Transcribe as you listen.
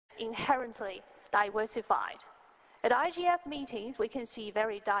inherently diversified. At IGF meetings, we can see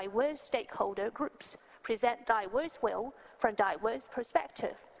very diverse stakeholder groups present diverse views from diverse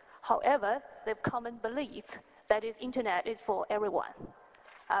perspectives. However, the common belief that is internet is for everyone.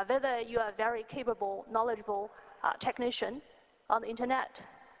 Whether you are a very capable, knowledgeable technician on the internet,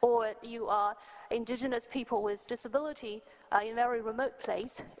 or you are indigenous people with disability in a very remote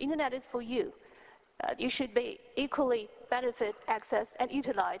place, internet is for you. You should be equally benefit, access, and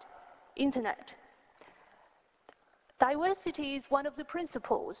utilize internet. Diversity is one of the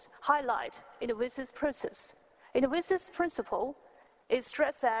principles highlighted in the WSIS process. In the WSIS principle, it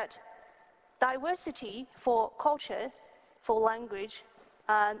stressed that diversity for culture, for language,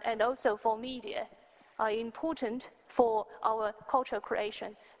 and also for media are important for our cultural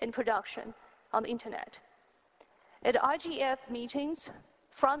creation and production on the internet. At IGF meetings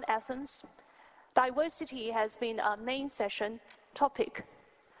from Athens, diversity has been a main session topic.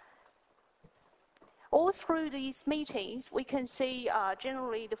 All through these meetings, we can see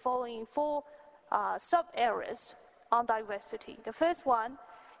generally the following four sub-areas on diversity. The first one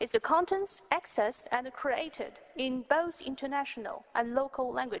is the contents accessed and created in both international and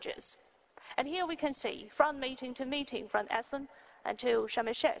local languages. And here we can see, from meeting to meeting, from Athens until Sharm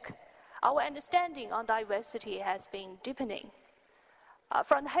el-Sheikh, our understanding on diversity has been deepening.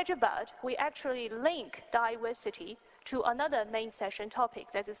 From Hyderabad, we actually link diversity to another main session topic,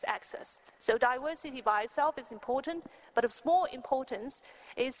 that is access. So diversity by itself is important, but of small importance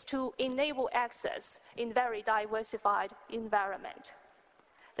is to enable access in very diversified environment.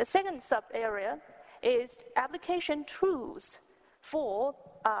 The second sub-area is application tools for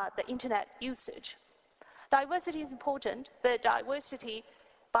the internet usage. Diversity is important, but diversity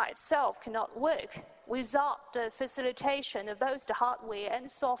by itself cannot work without the facilitation of both the hardware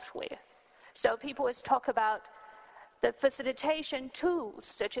and software. So people always talk about the facilitation tools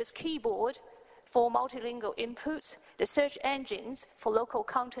such as keyboard for multilingual inputs, the search engines for local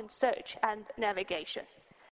content search and navigation.